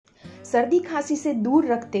सर्दी खांसी से दूर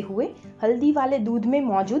रखते हुए हल्दी वाले दूध में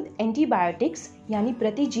मौजूद एंटीबायोटिक्स यानी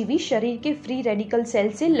प्रतिजीवी शरीर के फ्री रेडिकल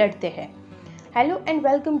सेल से लड़ते हैं। Hello and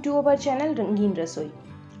welcome to our channel रंगीन रसोई।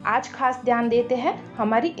 आज खास ध्यान देते हैं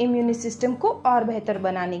हमारी इम्यून सिस्टम को और बेहतर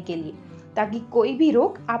बनाने के लिए, ताकि कोई भी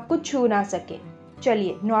रोग आपको छू ना सके।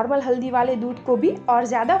 चलिए नॉर्मल हल्दी वाले दूध को भी और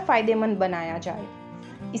ज़्यादा फायदेमंद बनाया जाए।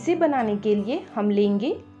 इसे बनाने के लिए हम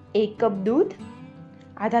लेंगे 1 कप दूध,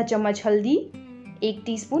 आधा चम्मच हल्दी, 1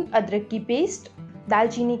 टीस्पून अदरक की पेस्ट,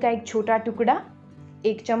 दालचीनी का एक छोटा टुकड़ा,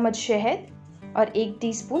 1 चम्मच शहद और 1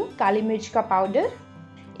 टीस्पून काली मिर्च का पाउडर।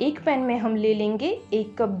 एक पैन में हम ले लेंगे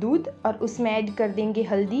 1 कप दूध और उसमें ऐड कर देंगे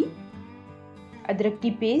हल्दी, अदरक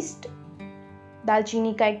की पेस्ट,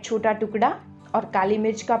 दालचीनी का एक छोटा टुकड़ा और काली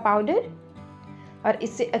मिर्च का पाउडर, और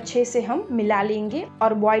इसे अच्छे से हम मिला लेंगे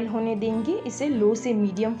और बॉईल होने देंगे इसे लो से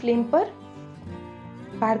मीडियम फ्लेम पर।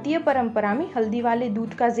 भारतीय परंपरा में हल्दी वाले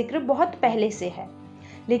दूध का जिक्र बहुत पहले से है,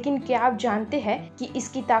 लेकिन क्या आप जानते हैं कि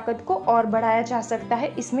इसकी ताकत को और बढ़ाया जा सकता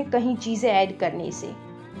है इसमें कई चीजें ऐड करने से।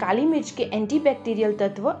 काली मिर्च के एंटीबैक्टीरियल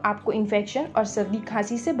तत्व आपको इन्फेक्शन और सर्दी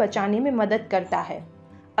खांसी से बचाने में मदद करता है।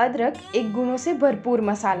 अदरक एक गुणों से भरपूर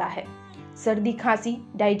मसाला है। सर्दी खांसी,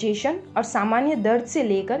 डाइजेशन और सामान्य दर्द से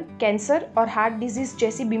लेकर कैंसर और हार्ट डिजीज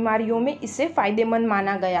जैसी बीमारियों में इसे फायदेमंद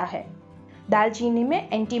माना गया है। दालचीनी में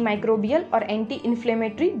एंटी माइक्रोबियल और एंटी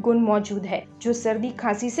इन्फ्लेमेटरी गुण मौजूद है जो सर्दी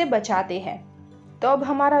खांसी से बचाते हैं। तो अब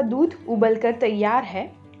हमारा दूध उबलकर तैयार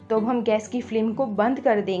है, तो अब हम गैस की फ्लेम को बंद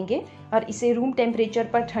कर देंगे और इसे रूम टेम्परेचर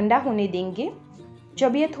पर ठंडा होने देंगे।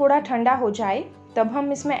 जब ये थोड़ा ठंडा हो जाए तब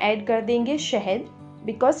हम इसमें ऐड कर देंगे शहद,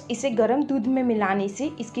 बिकॉज इसे गर्म दूध में मिलाने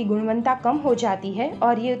से इसकी गुणवत्ता कम हो जाती है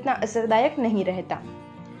और ये उतना असरदायक नहीं रहता।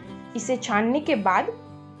 इसे छानने के बाद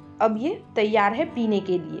अब ये तैयार है पीने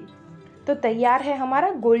के लिए। तो तैयार है हमारा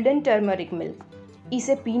गोल्डन टर्मरिक मिल्क।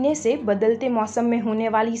 इसे पीने से बदलते मौसम में होने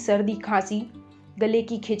वाली सर्दी खांसी, गले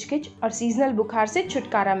की खिचखिच और सीजनल बुखार से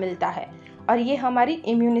छुटकारा मिलता है, और ये हमारी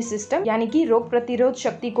इम्यून सिस्टम यानी कि रोग प्रतिरोध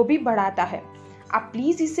शक्ति को भी बढ़ाता है। आप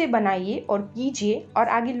प्लीज़ इसे बनाइए और पीजिए और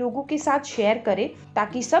आगे लोगों के साथ शेयर करें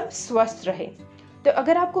ताकि सब स्वस्थ रहे। तो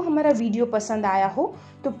अगर आपको हमारा वीडियो पसंद आया हो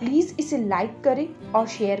तो प्लीज़ इसे लाइक करें और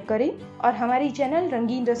शेयर करें, और हमारी चैनल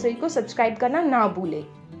रंगीन रसोई को सब्सक्राइब करना ना भूलें।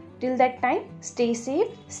 Till that time, stay safe,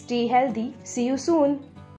 stay healthy. See you soon.